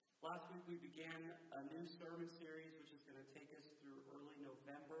week we began a new sermon series which is going to take us through early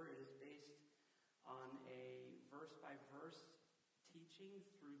November. It is based on a verse-by-verse teaching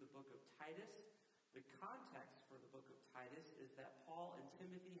through the book of Titus. The context for the book of Titus is that Paul and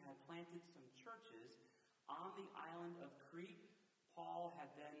Timothy had planted some churches on the island of Crete. Paul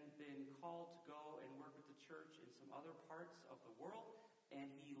had then been called to go and work with the church in some other parts of the world, and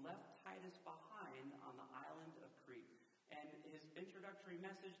he left Titus behind on the island of Crete. And his introductory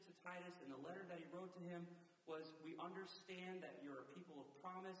message to Titus in the letter that he wrote to him was, we understand that you're a people of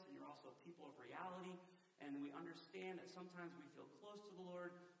promise and you're also a people of reality. And we understand that sometimes we feel close to the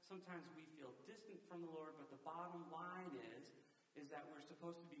Lord, sometimes we feel distant from the Lord, but the bottom line is that we're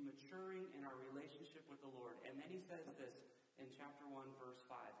supposed to be maturing in our relationship with the Lord. And then he says this in chapter 1, verse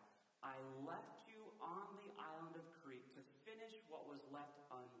 5. I left you on the island of Crete to finish what was left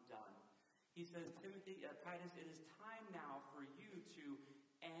undone. He says, Titus, it is time now for you to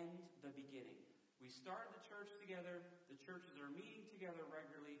end the beginning. We started the church together. The churches are meeting together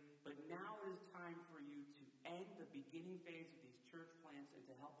regularly. But now it is time for you to end the beginning phase of these church plants and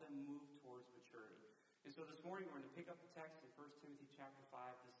to help them move towards maturity. And so this morning we're going to pick up the text in 1 Timothy chapter 5,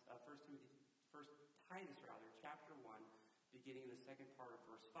 1 Titus chapter 1, beginning in the second part of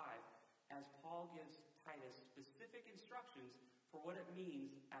verse 5, as Paul gives Titus specific instructions for what it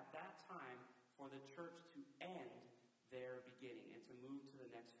means at that time for the church to end their beginning and to move to the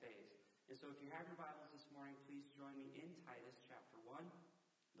next phase. And so if you have your Bibles this morning, please join me in Titus chapter 1.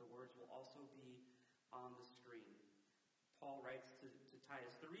 The words will also be on the screen. Paul writes to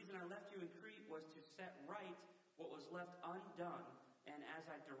Titus, the reason I left you in Crete was to set right what was left undone, and as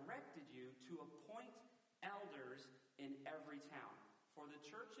I directed you to appoint elders in every town. For the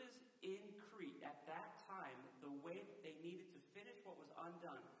churches in Crete at that time, the way that they needed to finish what was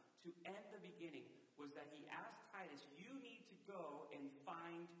undone, to end the beginning, was that he asked Titus, you need to go and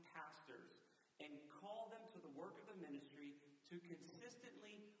find pastors and call them to the work of the ministry to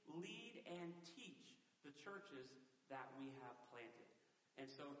consistently lead and teach the churches that we have planted. And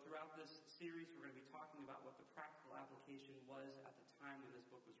so throughout this series, we're going to be talking about what the practical application was at the time when this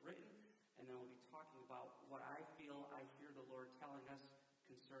book was written. And then we'll be talking about what I hear the Lord telling us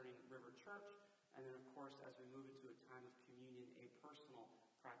concerning River Church. And then, of course, as we move into a time of communion, a personal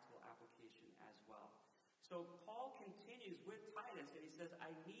practical application as well. So Paul continues with Titus, and he says,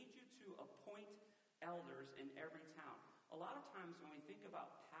 I need you to appoint elders in every town. A lot of times when we think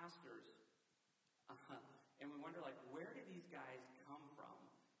about pastors, and we wonder, where do these guys come from?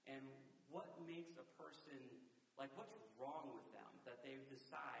 And what makes a person, what's wrong with them that they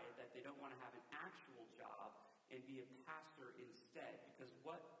decide that they don't want to have an actual job and be a pastor instead? Because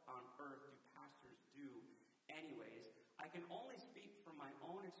what on earth do pastors do anyways? I can only speak from my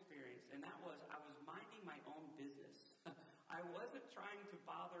own experience, and that was I was minding my own business. I wasn't trying to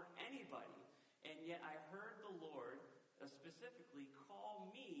bother anybody, and yet I heard the Lord specifically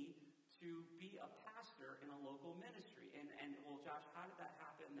call me to be a pastor in a local ministry. And well, Josh, how did that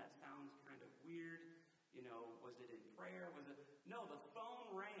happen? That sounds kind of weird. Was it in prayer? No, the phone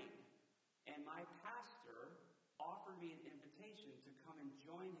rang, and my pastor offered me an invitation to come and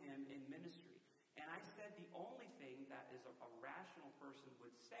join him in ministry. And I said the only thing that is a rational person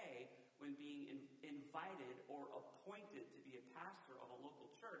would say when being invited or appointed to be a pastor of a local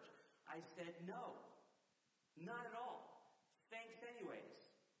church, I said no, not at all. Thanks anyways.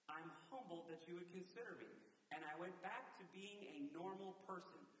 I'm humbled that you would consider me. And I went back to being a normal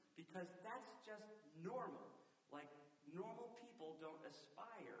person because that's just normal. Normal people don't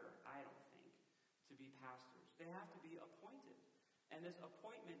aspire, I don't think, to be pastors. They have to be appointed. And this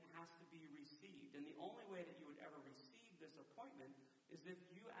appointment has to be received. And the only way that you would ever receive this appointment is if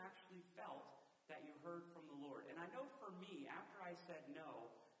you actually felt that you heard from the Lord. And I know for me, after I said no,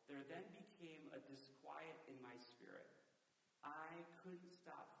 there then became a disquiet in my spirit. I couldn't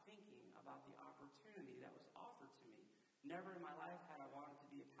stop thinking about the opportunity that was offered to me. Never in my life had I wanted to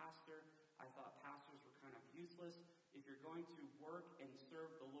be a pastor. I thought pastors were kind of useless. If you're going to work and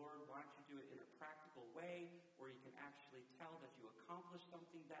serve the Lord, why don't you do it in a practical way where you can actually tell that you accomplished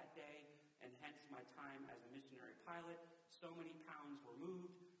something that day? And hence my time as a missionary pilot. So many pounds were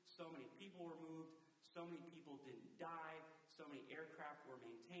moved. So many people were moved. So many people didn't die. So many aircraft were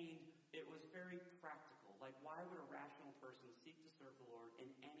maintained. It was very practical. Why would a rational person seek to serve the Lord in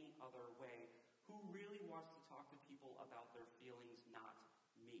any other way? Who really wants to talk to people about their feelings, not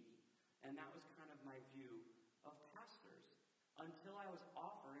me? And that was kind of my view of pastors until I was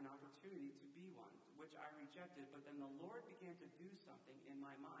offered an opportunity to be one, which I rejected. But then the Lord began to do something in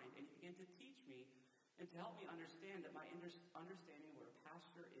my mind, and he began to teach me and to help me understand that my understanding of what a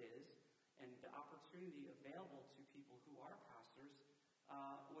pastor is and the opportunity available to people who are pastors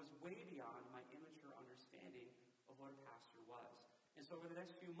was way beyond my immature understanding of what a pastor was. And so over the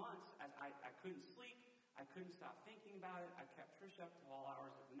next few months, as I couldn't sleep, I couldn't stop thinking about it. I kept Trish up to all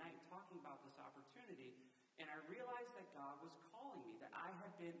hours of the night talking about this opportunity. And I realized that God was calling me, that I had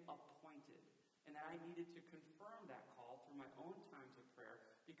been appointed, and that I needed to confirm that call through my own times of prayer,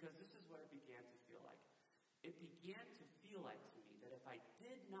 because this is what it began to feel like. It began to feel like to me that if I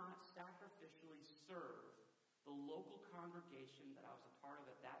did not sacrificially serve the local congregation that I was a part of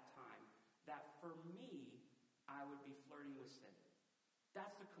at that time, that for me, I would be flirting with sin.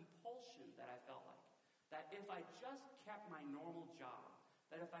 That's the compulsion that I felt like. That if I just kept my normal job,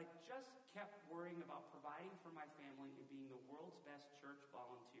 that if I just kept worrying about providing for my family and being the world's best church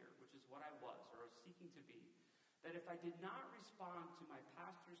volunteer, which is what I was, or was seeking to be, that if I did not respond to my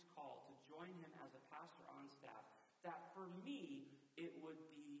pastor's call to join him as a pastor on staff, that for me, it would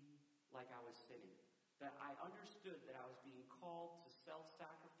be like I was sinning. That I understood that I was being called to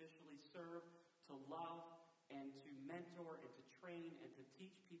self-sacrificially serve, to love, and to mentor, and to train, and to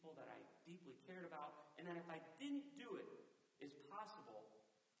teach people that I deeply cared about, and that if I didn't do it, it's possible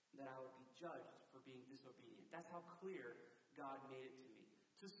that I would be judged for being disobedient. That's how clear God made it to me.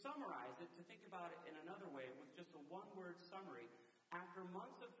 To summarize it, to think about it in another way, with just a one-word summary, after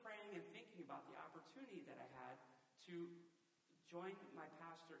months of praying and thinking about the opportunity that I had to join my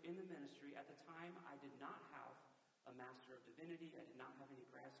pastor in the ministry, at the time I did not have a Master of Divinity. I did not have any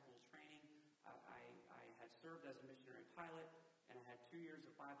grad school training. I had served as a missionary pilot, and I had 2 years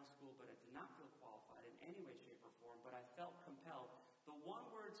of Bible school, but I did not feel qualified in any way, shape, or form, but I felt compelled. The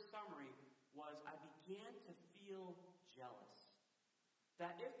one-word summary was I began to feel jealous.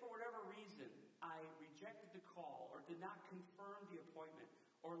 That if for whatever reason I rejected the call or did not confirm the appointment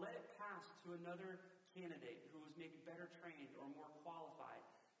or let it pass to another candidate who was maybe better trained or more qualified,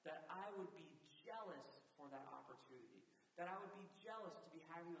 that I would be jealous for that opportunity. That I would be jealous to be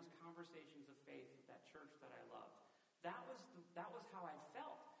having those conversations of faith with that church that I loved. That was how I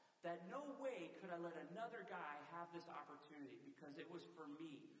felt. That no way could I let another guy have this opportunity because it was for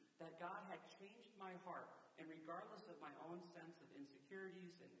me. That God had changed my heart, and regardless of my own sense of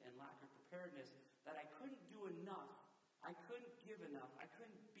insecurities and lack of preparedness, that I couldn't do enough. I couldn't give enough. I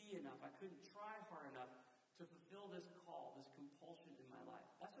couldn't be enough. I couldn't try hard enough to fulfill this call, this compulsion in my life.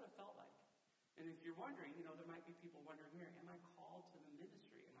 That's what it felt like. And if you're wondering, there might be people wondering here, am I called to the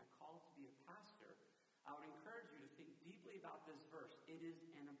ministry? Am I called to be a pastor? I would encourage you to think deeply about this verse. It is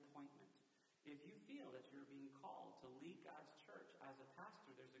an appointment. If you feel that you're being called to lead God's church as a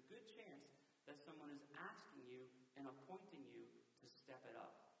pastor, there's a good chance that someone is asking you and appointing you to step it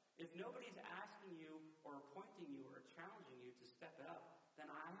up. If nobody's asking you or appointing you or challenging you to step it up, then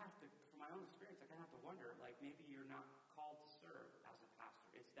I have to, from my own experience, I kind of have to wonder, maybe you're not called to serve as a pastor.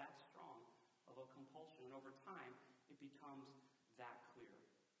 It's that strong of a compulsion, and over time, it becomes that clear.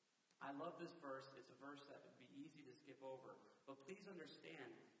 I love this verse. It's a verse that would be easy to skip over, but please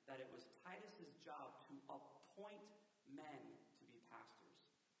understand that it was Titus's job to appoint men to be pastors.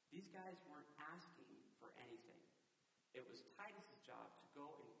 These guys weren't asking for anything. It was Titus's job to go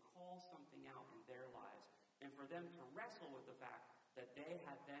and call something out in their lives, and for them to wrestle with the fact that they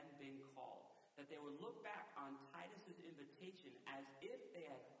had then been called, that they would look back on Titus's invitation as if they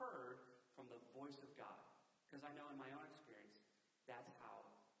had heard from the voice of God. Because I know in my own experience, that's how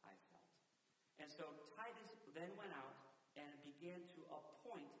I felt. And so Titus then went out and began to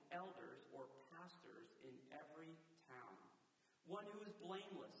appoint elders or pastors in every town. One who is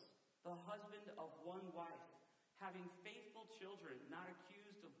blameless, the husband of one wife, having faithful children, not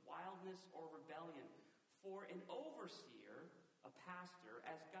accused of wildness or rebellion. For an overseer, a pastor,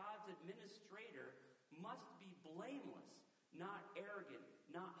 as God's administrator, must be blameless, not arrogant,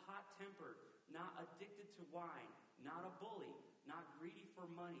 not hot-tempered, not addicted to wine, not a bully, not greedy for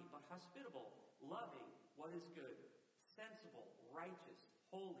money, but hospitable, loving what is good, sensible, righteous,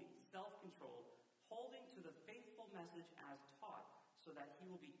 holy, self-controlled, holding to the faithful message as taught, so that he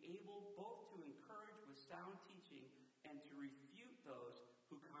will be able both to encourage with sound teaching and to refute those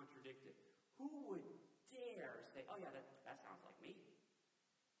who contradict it. Who would dare say, oh yeah, that sounds like me.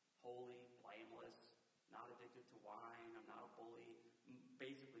 Holy, blameless, not addicted to wine, I'm not a bully,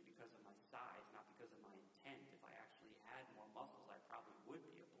 basically because of my size, not because of my intent. If I actually had more muscles, I probably would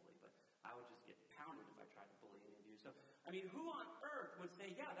be a bully, but I would just get pounded if I tried to bully any of you. So, who on earth would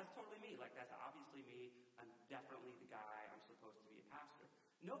say, yeah, that's totally me, that's obviously me, I'm definitely the guy, I'm supposed to be a pastor.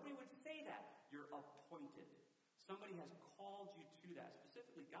 Nobody would say that. You're appointed. Somebody has called you to that,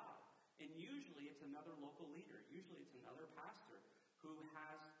 specifically God. And usually it's another local leader. Usually it's another pastor who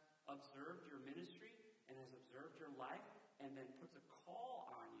has observed your ministry and has observed your life and then puts a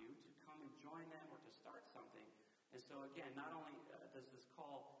call on you to come and join them or to start something. And so again, not only does this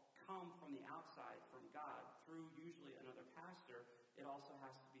call come from the outside, from God, through usually another pastor, it also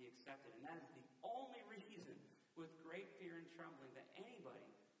has to be accepted. And that is the only reason, with great fear and trembling, that anybody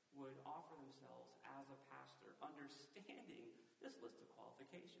would offer themselves as a pastor, understanding this list of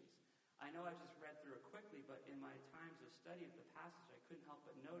qualifications. I know I just read through it quickly, but in my times of study of the passage, I couldn't help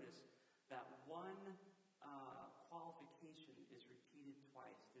but notice that one qualification is repeated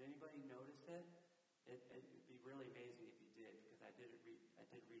twice. Did anybody notice it? It'd be really amazing if you did, because I did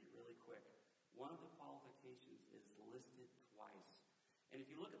read it really quick. One of the qualifications is listed twice. And if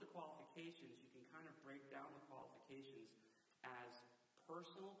you look at the qualifications, you can kind of break down the qualifications as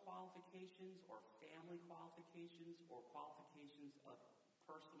personal qualifications or family qualifications or qualifications of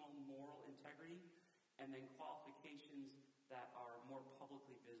personal moral integrity, and then qualifications that are more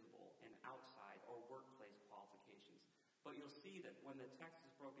publicly visible and outside or workplace qualifications. But you'll see that when the text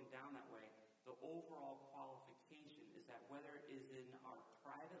is broken down that way, the overall qualification is that whether it is in our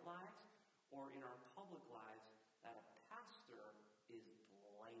private lives or in our public lives, that a pastor is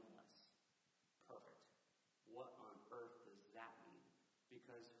blameless. Perfect. What on earth does that mean?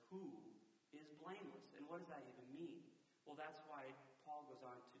 Because who is blameless? And what does that even mean? Well, that's why Paul goes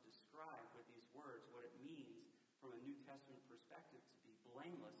on to describe with these words what it means from a New Testament perspective to be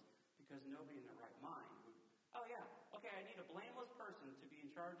blameless, because nobody in their right mind would, oh yeah, okay, I need a blameless person to be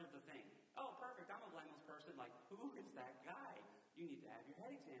in charge of the thing. Oh, perfect, I'm a blameless person. Like, who is that guy? You need to have your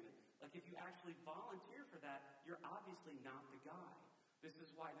head examined. Like, if you actually volunteer for that, you're obviously not the guy. This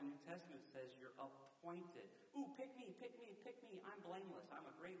is why the New Testament says you're appointed. Ooh, pick me, pick me, pick me. I'm blameless. I'm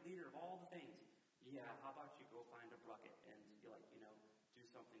a great leader of all the things. Yeah, how about you go find a bucket and do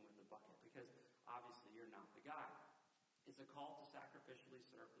something with the bucket? Because obviously you're not the guy. It's a call to sacrificially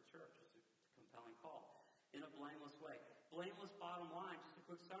serve the church. It's a compelling call in a blameless way. Blameless, bottom line, just a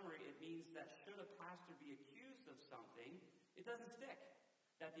quick summary, it means that should a pastor be accused of something, it doesn't stick.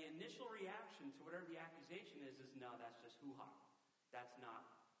 That the initial reaction to whatever the accusation is no, that's just hoo-ha. That's not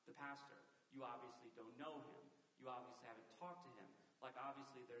the pastor. You obviously don't know him. You obviously haven't talked to him. Like,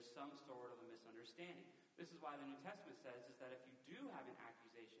 obviously, there's some sort of a misunderstanding. This is why the New Testament says is that if you do have an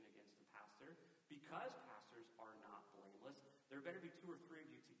accusation against the pastor, because pastors are not blameless, there better be 2 or 3 of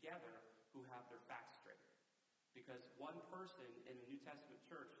you together who have their facts straight. Because one person in a New Testament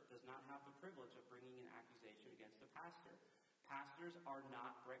church does not have the privilege of bringing an accusation against a pastor. Pastors are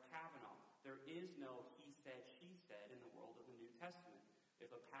not Brett Kavanaugh. There is no he said, she said in the world of the New Testament.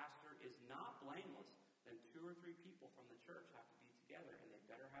 If a pastor is not blameless, then 2 or 3 people from the church have to be together, and they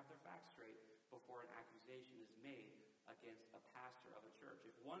better have their facts straight before an accusation is made against a pastor of a church.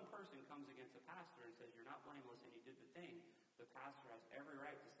 If one person comes against a pastor and says, you're not blameless and you did the thing, the pastor has every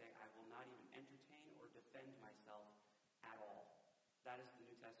right to say, I will not even entertain or defend myself at all. That is the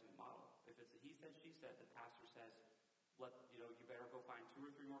New Testament model. If it's a he said, she said, the pastor says, you better go find 2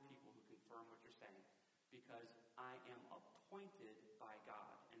 or 3 more people who confirm what you're saying, because I am appointed by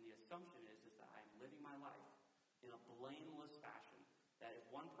God. And the assumption is that I am living my life in a blameless fashion, that if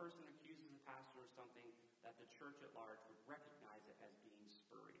one person accuses a pastor of something, that the church at large would recognize it as being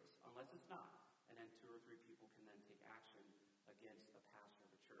spurious, unless it's not. And then 2 or 3 people can then take action against a pastor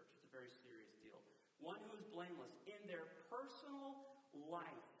of a church. It's a very serious deal. One who is blameless in their personal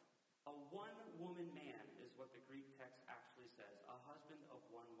life. A one-woman man is what the Greek text actually says. A husband of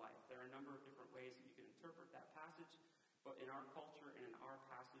one wife. There are a number of different ways that you can interpret that passage, but in our culture and in our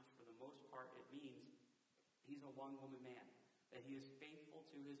passage, for the most part, it means he's a one-woman man. That he is faithful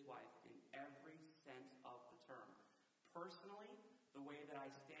to his wife in every sense of the term. Personally, the way that I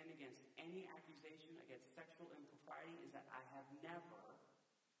stand against any accusation against sexual impropriety is that I have never,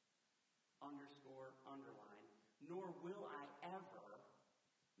 underline, nor will I ever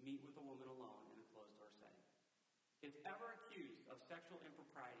meet with a woman alone in a closed-door setting. If ever accused of sexual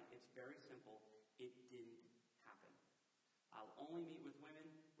impropriety, it's very simple. It didn't happen. I'll only meet with women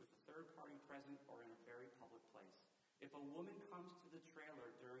with a third party present or in a very public place. If a woman comes to the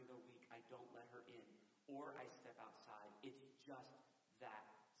trailer during the week, I don't let her in, or I step outside. It's just that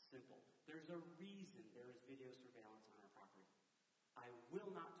simple. There's a reason there is video surveillance on our property. I will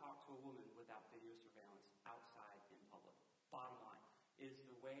not talk to a woman without video surveillance outside in public. Bottom line. It is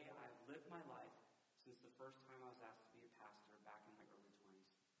the way I've lived my life since the first time I was asked to be a pastor back in my early 20s.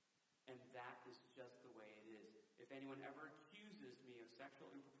 And that is just the way it is. If anyone ever accuses me of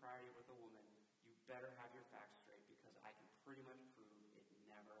sexual impropriety with a woman, you better have your facts straight, because I can pretty much prove it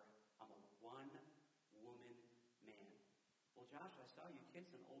never. I'm a one-woman man. Well, Josh, I saw you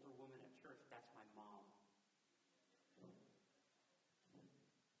kiss an older woman at church. That's my mom.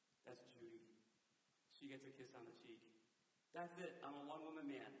 That's Judy. She gets a kiss on the cheek. That's it. I'm a one-woman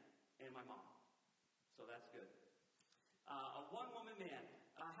man and my mom. So that's good. A one-woman man.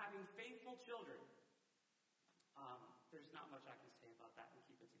 Having faithful children. There's not much I can say about that and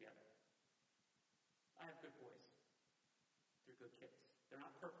keep it together. I have good boys. They're good kids. They're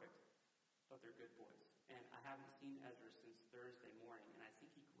not perfect, but they're good boys. And I haven't seen Ezra since Thursday morning, and I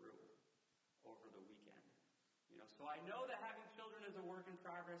think he grew over the weekend. So I know that having children is a work in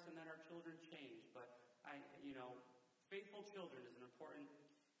progress and that our children change, but faithful children is an important.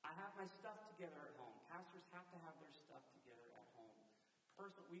 I have my stuff together at home. Pastors have to have their stuff together at home.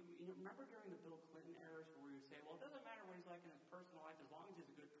 Remember during the Bill Clinton eras where we would say, well, it doesn't matter what he's like in his personal life as long as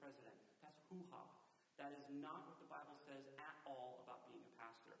he's a good president. That's hoo-ha. That is not what the Bible says at all about being a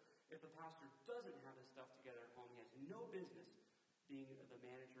pastor. If the pastor doesn't have his stuff together at home, he has no business being the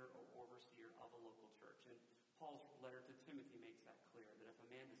manager or overseer of a local church. And Paul's letter to Timothy makes that clear, that if a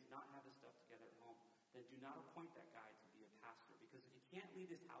man does not have his stuff together at home, then do not appoint that guy to be a pastor. Because if he can't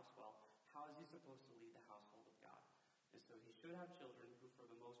lead his house well, how is he supposed to lead the household of God? And so he should have children who, for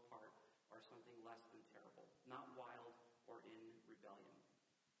the most part, are something less than terrible, not wild or in rebellion.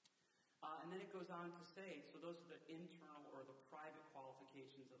 And then it goes on to say, so those are the internal or the private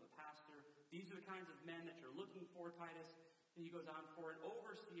qualifications of a pastor. These are the kinds of men that you're looking for, Titus. And he goes on, for an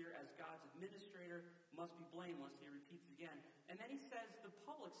overseer as God's administrator must be blameless. He repeats again. And then he says the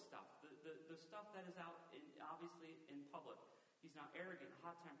public stuff, the stuff that is out, obviously, in public. He's not arrogant,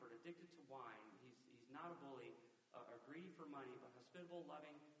 hot-tempered, addicted to wine. He's not a bully, greedy for money, but hospitable,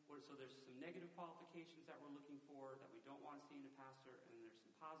 loving. So there's some negative qualifications that we're looking for that we don't want to see in a pastor, and there's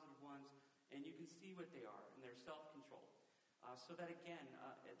some positive ones. And you can see what they are, and they're self-control. So that, again,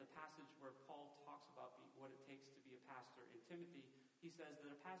 the passage where Paul talks about what it takes to be a pastor in Timothy, he says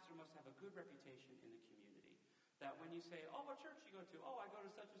that a pastor must have a good reputation in the community. That when you say, oh, what church do you go to? Oh, I go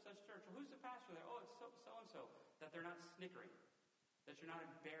to such and such church. Well, who's the pastor there? Oh, it's so-and-so. That they're not snickering. That you're not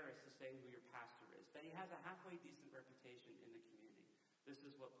embarrassed to say who your pastor is. That he has a halfway decent reputation in the community. This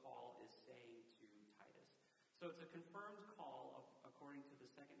is what Paul is saying to Titus. So it's a confirmed call, according to the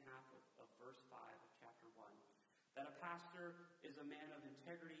second half of verse 5 of chapter 1, that a pastor is a man of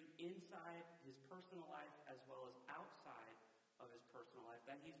integrity inside his personal life as well as outside of his personal life.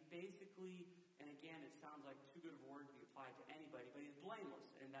 That he's basically, and again, it sounds like too good of a word to be applied to anybody, but he's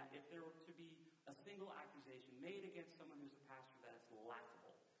blameless. And that if there were to be a single accusation made against someone who's a pastor, that it's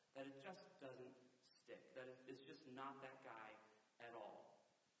laughable. That it just doesn't stick. That it's just not that guy at all.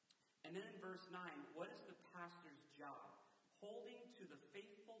 And then in verse 9, what is the pastor's job? Holding to the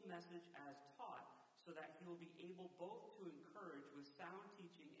faithful message as taught, so that he will be able both to encourage with sound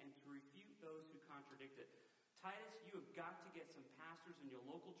teaching and to refute those who contradict it. Titus, you have got to get some pastors in your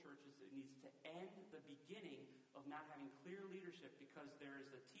local churches that needs to end the beginning of not having clear leadership, because there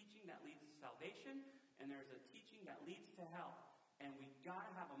is a teaching that leads to salvation and there's a teaching that leads to hell. And we've got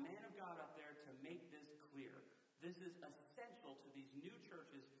to have a man of God up there to make this clear. This is essential to these new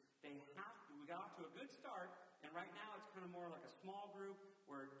churches. We got off to a good start, and right now it's kind of more like a small group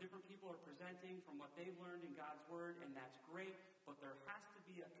where different people are presenting from what they've learned in God's Word, and that's great, but there has to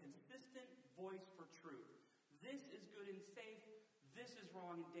be a consistent voice for truth. This is good and safe. This is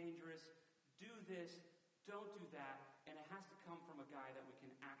wrong and dangerous. Do this. Don't do that. And it has to come from a guy that we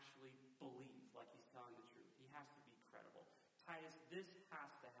can actually believe, like he's telling the truth. He has to be credible. Titus, this has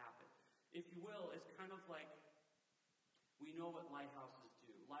to happen. If you will, it's kind of like we know what lighthouses do.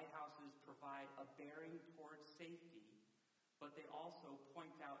 Lighthouses provide a bearing towards safety, but they also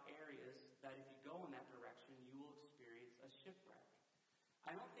point out areas that if you go in that direction, you will experience a shipwreck.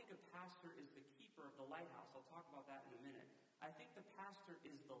 I don't think a pastor is the keeper of the lighthouse. I'll talk about that in a minute. I think the pastor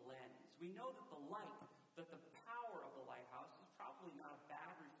is the lens. We know that the light, that the power of the lighthouse is probably not a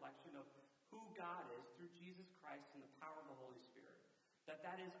bad reflection of who God is through Jesus Christ and the power of the Holy Spirit.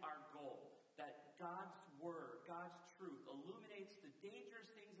 That is our goal. That God's Word, God's truth illuminates the dangerous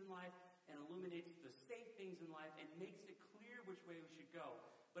things in life and illuminates the safe things in life and makes it clear which way we should go.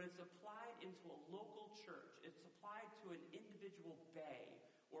 But it's applied into a local church. It's applied to an individual bay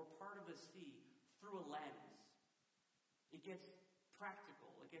or part of the sea through a lens. It gets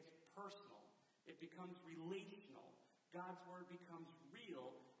practical. It gets personal. It becomes relational. God's Word becomes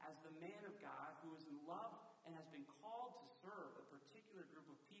real as the man of God who is in love and has been called to serve a particular group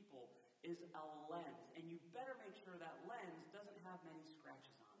of people is a lens. And you better make sure that lens doesn't have many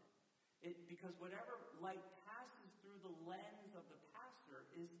scratches on it. Because whatever light passes through the lens of the pastor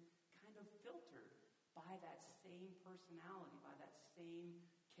is kind of filtered by that same personality, by that same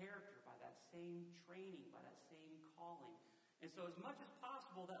character, by that same training, by that same calling. And so as much as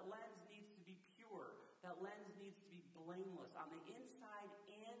possible, that lens needs to be pure. That lens needs to be blameless on the inside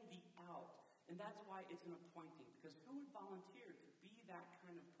and the out. And that's why it's an appointing. Because who would volunteer to be that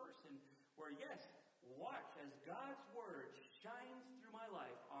kind of person where, yes, watch as God's Word shines through my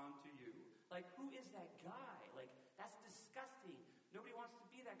life Like, who is that guy? Like, that's disgusting. Nobody wants to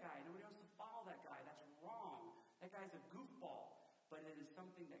be that guy. Nobody wants to follow that guy. That's wrong. That guy's a goofball. But it is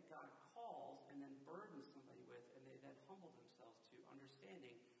something that God calls and then burdens somebody with, and they then humble themselves to,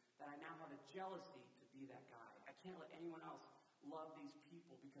 understanding that I now have a jealousy to be that guy. I can't let anyone else love these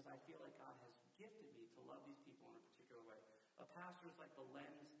people because I feel like God has gifted me to love these people in a particular way. A pastor is like the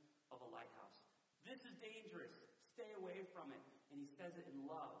lens of a lighthouse. This is dangerous. Stay away from it. And he says it in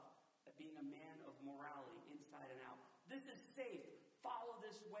love, being a man of morality inside and out. This is safe. Follow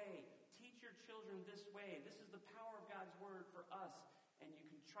this way. Teach your children this way. This is the power of God's word for us. And you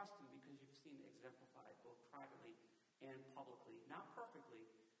can trust him because you've seen it exemplified both privately and publicly, not perfectly,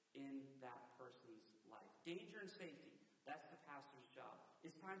 in that person's life. Danger and safety. That's the pastor's job.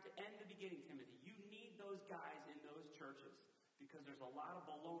 It's time to end the beginning, Timothy. You need those guys in those churches because there's a lot of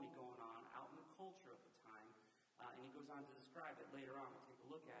baloney going on out in the culture of the time. And he goes on to describe it later on. We'll take a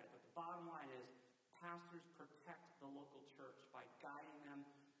look at it. But the bottom line is pastors protect the local church by guiding them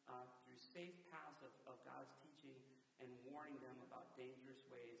through safe paths of God's teaching and warning them about dangerous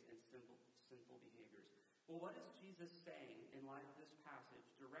ways and sinful behaviors. Well, what is Jesus saying in light of this passage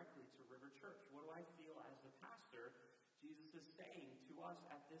directly to River Church? What do I feel as the pastor Jesus is saying to us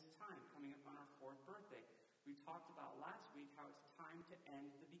at this time, coming up on our 4th birthday? We talked about last week how it's time to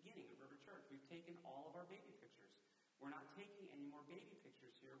end the beginning of River Church. We've taken all of our baby pictures. We're not taking any more baby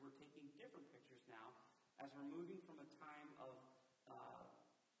pictures here. We're taking different pictures now as we're moving from a time of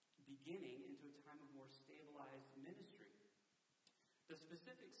beginning into a time of more stabilized ministry. The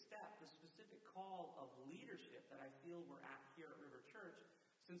specific step, the specific call of leadership that I feel we're at here at River Church,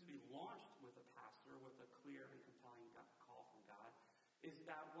 since we launched with a pastor with a clear and compelling call from God, is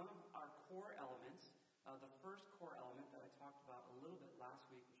that one of our core elements, the first core element that I talked about a little bit last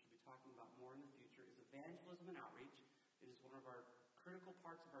week, which we'll be talking about more in the future, is evangelism and outreach. It is one of our critical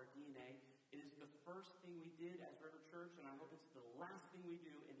parts of our DNA. It is the first thing we did as River Church, and I hope it's the last thing we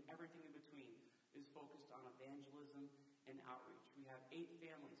do, and everything in between is focused on evangelism and outreach. We have 8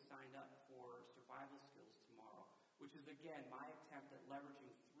 families signed up for survival skills tomorrow, which is, again, my attempt at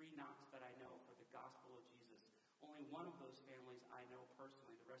leveraging 3 knocks that I know for the gospel of Jesus. Only one of those families I know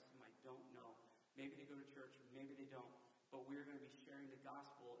personally. The rest of them I don't know. Maybe they go to church, or maybe they don't. But we're going to be sharing the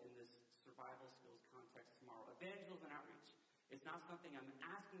gospel in this survival skills context tomorrow. Evangelism and outreach. It's not something I'm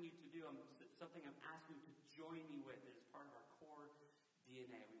asking you to do. It's something I'm asking you to join me with. It is part of our core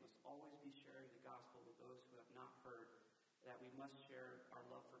DNA. We must always be sharing the gospel with those who have not heard, that we must share our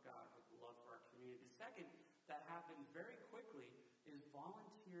love for God with the love for our community. The second that happened very quickly is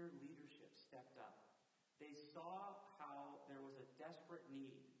volunteer leadership stepped up. They saw how there was a desperate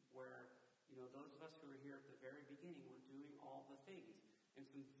need where, those of us who were here at the very beginning were doing all the things. And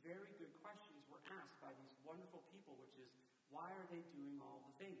some very good questions were asked by these wonderful people, which is, why are they doing all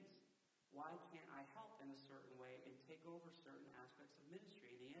the things? Why can't I help in a certain way and take over certain aspects of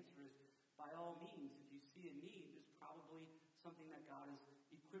ministry? And the answer is, by all means, if you see a need, there's probably something that God has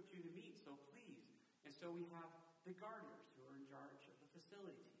equipped you to meet, so please. And so we have the gardeners who are in charge of the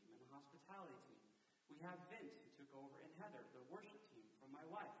facility team and the hospitality team. We have Vince, who took over, and Heather, the worship team from my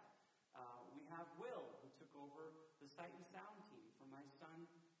wife. We have Will, who took over the sight and sound team from my son,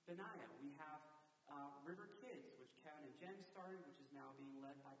 Benaiah. We have River Kids, which Kevin and Jen started, which is now being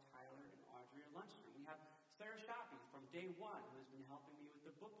led by Tyler and Audrey at lunchtime. We have Sarah Shopping from day one, who has been helping me with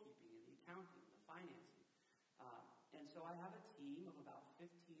the bookkeeping and the accounting and the financing. And so I have a team of about 15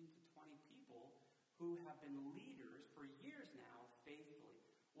 to 20 people who have been leaders for years now faithfully.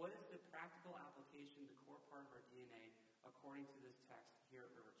 What is the practical application, the core part of our DNA, according to this text here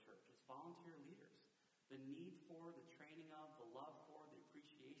at River Church? It's volunteer leaders. The need for, the training of, the love for, the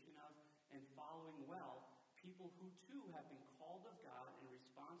appreciation of, and following well people who too have been called of God in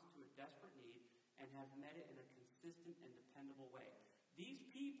response to a desperate need and have met it in a consistent and dependable way. These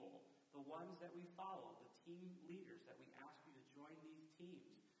people, the ones that we follow, the team leaders that we ask you to join these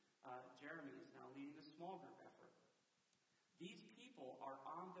teams, Jeremy is now leading the small group effort. These people are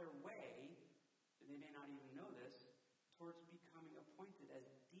on their way, and they may not even know this, towards becoming appointed as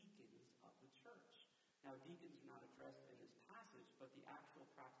deacons of the church. Now, deacons are not addressed in this passage, but the actual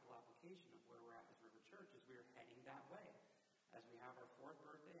practical application of where we're at as River Church is we are heading that way. As we have our 4th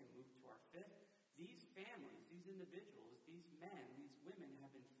birthday and move to our 5th, these families, these individuals, these men, these women have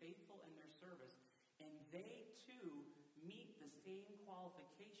been faithful in their service, and they too meet the same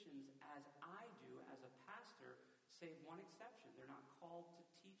qualifications as I do as a pastor, save one exception. They're not called to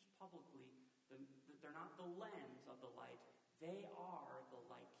teach publicly. They're not the lens of the light. They are the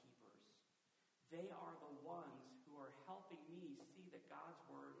light keepers. They are the ones who are helping me see that God's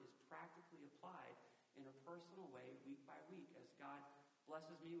word is practically applied in a personal way week by week as God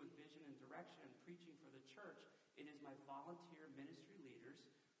blesses me with vision and direction and preaching for the church, it is my volunteer ministry leaders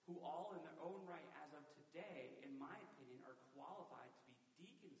who all in their own right as of today, in my opinion, are qualified to be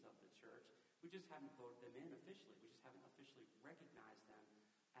deacons of the church. We just haven't voted them in officially. We just haven't officially recognized them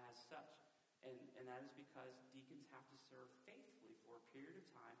as such. And that is because deacons have to serve faithfully for a period of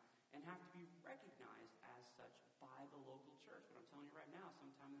time and have to be recognized as such by the local church. But I'm telling you right now,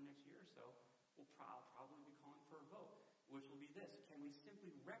 sometime in the next year or so, we'll probably be calling for a vote, which will be this. Can we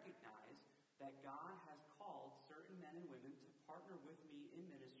simply recognize that God has called certain men and women to partner with me in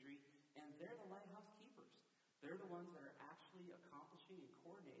ministry, and they're the lighthouse keepers. They're the ones that are actually accomplishing and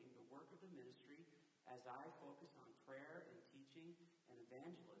coordinating the work of the ministry as I focus on prayer and teaching and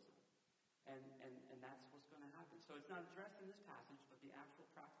evangelism. And that's what's going to happen. So it's not addressed in this passage, but the actual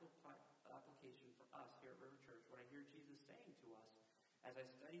practical application for us here at River Church, what I hear Jesus saying to us as I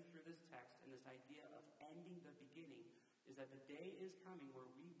study through this text and this idea of ending the beginning, is that the day is coming where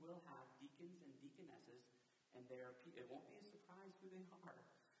we will have deacons and deaconesses, and it won't be a surprise who they are,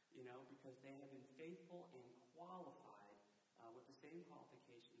 because they have been faithful and qualified with the same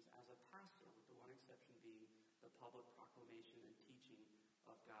qualifications as a pastor, with the one exception being the public proclamation and teaching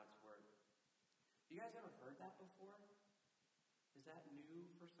of God's Word. You guys ever heard that before? Is that new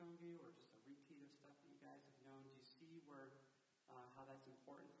for some of you, or just a repeat of stuff that you guys have known? Do you see how that's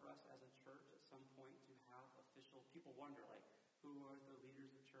important for us as a church at some point to have official? People wonder, who are the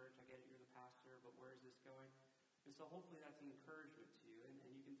leaders of the church? I get it, you're the pastor, but where is this going? And so hopefully that's an encouragement to you, and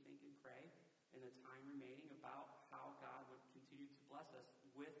you can think and pray in the time remaining about how God would continue to bless us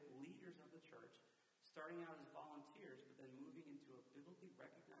with leaders of the church, starting out as volunteers, but then moving into a biblically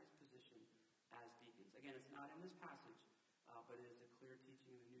recognized position as deacons. Again, it's not in this passage, but it is a clear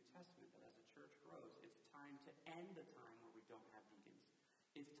teaching in the New Testament that as a church grows, it's time to end the time where we don't have deacons.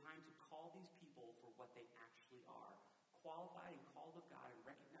 It's time to call these people for what they actually are, qualified and called of God and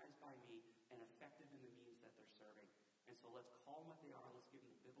recognized by me and effective in the means that they're serving. And so let's call them what they are, let's give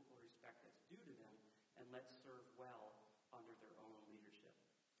them the biblical respect that's due to them, and let's serve well under their own leadership.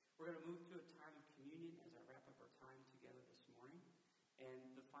 We're going to move to a time of communion as I wrap up our time together this morning.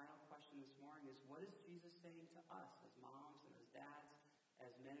 And the final question this morning is, what is Jesus saying to us as moms and as dads, as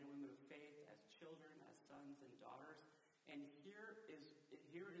men and women of faith, as children, as sons and daughters? And here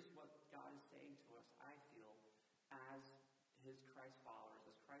is what God is saying to us, I feel, as his Christ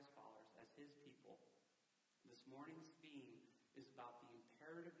followers, as his people. This morning's theme is about the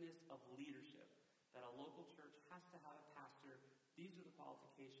imperativeness of leadership, that a local church has to have a pastor. These are the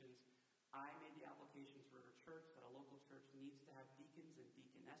qualifications. I made the application to River Church that a local church needs to have deacons and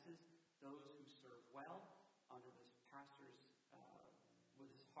deaconesses, those who serve well under this pastor's, with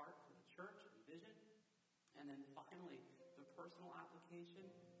his heart for the church and vision. And then finally, the personal application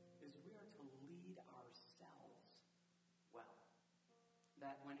is we are to lead ourselves well.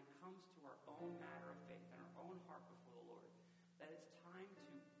 That when it comes to our own matter of faith and our own heart before the Lord, that it's time to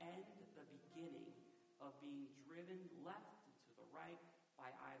end the beginning of being driven left and to the right by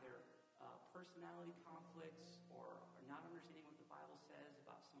either personality conflicts or not understanding what the Bible says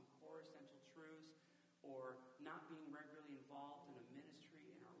about some core essential truths, or not being regularly involved in a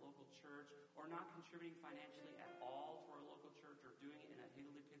ministry in our local church, or not contributing financially at all to our local church, or doing it in a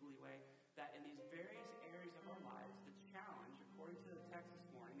higgledy-piggledy way. That in these various areas of our lives, the challenge, according to the text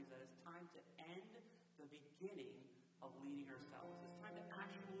this morning, is that it's time to end the beginning of leading ourselves. It's time to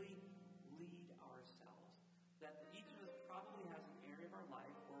actually lead ourselves. That each of us probably has an area of our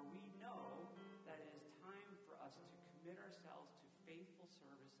life where we know that it is time for us to commit ourselves to faithful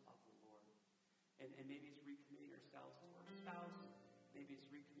service of the Lord. And maybe it's recommitting ourselves to our spouse. Maybe it's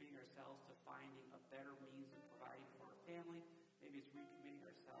recommitting ourselves to finding a better means of providing for our family. Maybe it's recommitting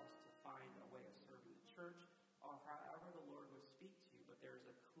ourselves to find a way of serving the church, or however the Lord would speak to you. But there is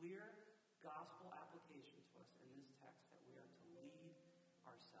a clear gospel application to us in this text that we are to lead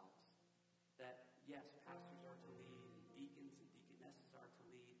ourselves. That, yes, pastors are to lead, and deacons and deaconesses are to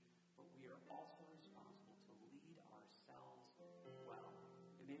lead, but we are also responsible to lead ourselves well.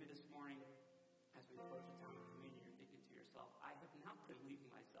 And maybe this morning, as we approach the time of communion, you're thinking to yourself, I have not been leading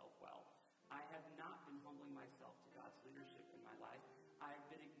myself well. I have not been humbling myself to God's leadership in my life. I have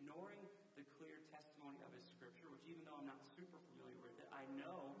been ignoring the clear testimony of his scripture, which even though I'm not super familiar with it, I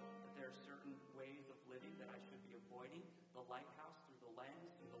know that there are certain ways of living that I should be avoiding. The lighthouse through the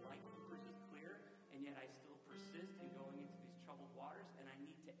lens, through the light keepers is clear, and yet I still persist in going into these troubled waters, and I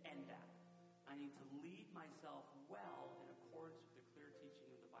need to end that. I need to lead myself well in accordance with the clear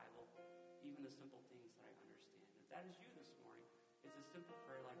teaching of the Bible, even the simple things that I understand. If that is you this morning, it's a simple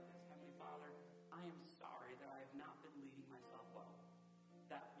prayer like this. Heavenly Father, I am sorry that I have not been leading myself well.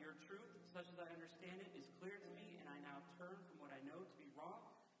 That your truth, such as I understand it, is clear to me, and I now turn from what I know to be wrong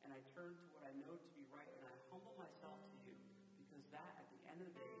turn to what I know to be right, and I humble myself to you, because that, at the end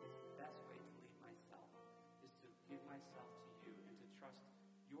of the day, is the best way to lead myself, is to give myself to you and to trust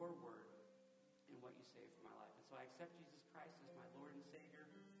your word in what you say for my life. And so I accept Jesus Christ as my Lord and Savior,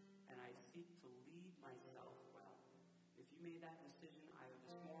 and I seek to lead myself well. If you made that decision either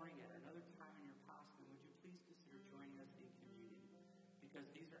this morning at another time in your past, then would you please consider joining us in community? Because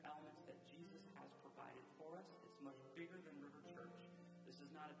these are elements that Jesus has provided for us. It's much bigger than River Church. This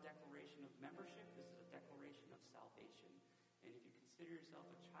is not a declaration of membership. This is a declaration of salvation. And if you consider yourself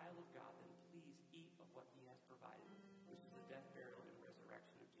a child of God, then please eat of what he has provided, which is the death, burial, and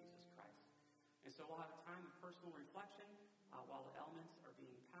resurrection of Jesus Christ. And so we'll have a time of personal reflection while the elements are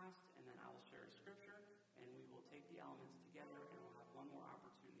being passed, and then I will share a scripture, and we will take the elements together, and we'll have one more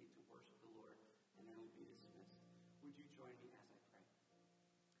opportunity to worship the Lord, and then we'll be dismissed. Would you join me as I pray?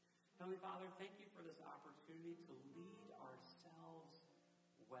 Heavenly Father, thank you for this opportunity to lead ourselves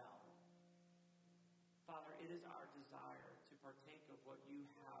well. Father, it is our desire to partake of what you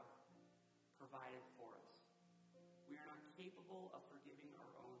have provided for us. We are not capable of forgiving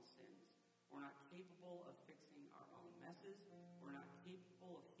our own sins. We're not capable of fixing our own messes. We're not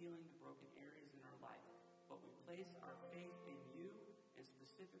capable of healing the broken areas in our life. But we place our faith in you, and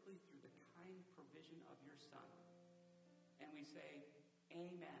specifically through the kind provision of your Son. And we say,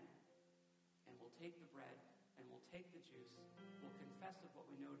 Amen. And we'll take the bread, and we'll take the juice. We'll confess of what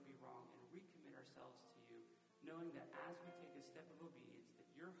we know to be wrong, and recommit ourselves to you, knowing that as we take a step of obedience, that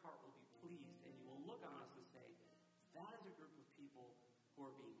your heart will be pleased, and you will look on us and say, that is a group of people who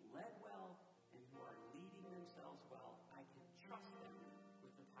are being led well and who are leading themselves well. I can trust them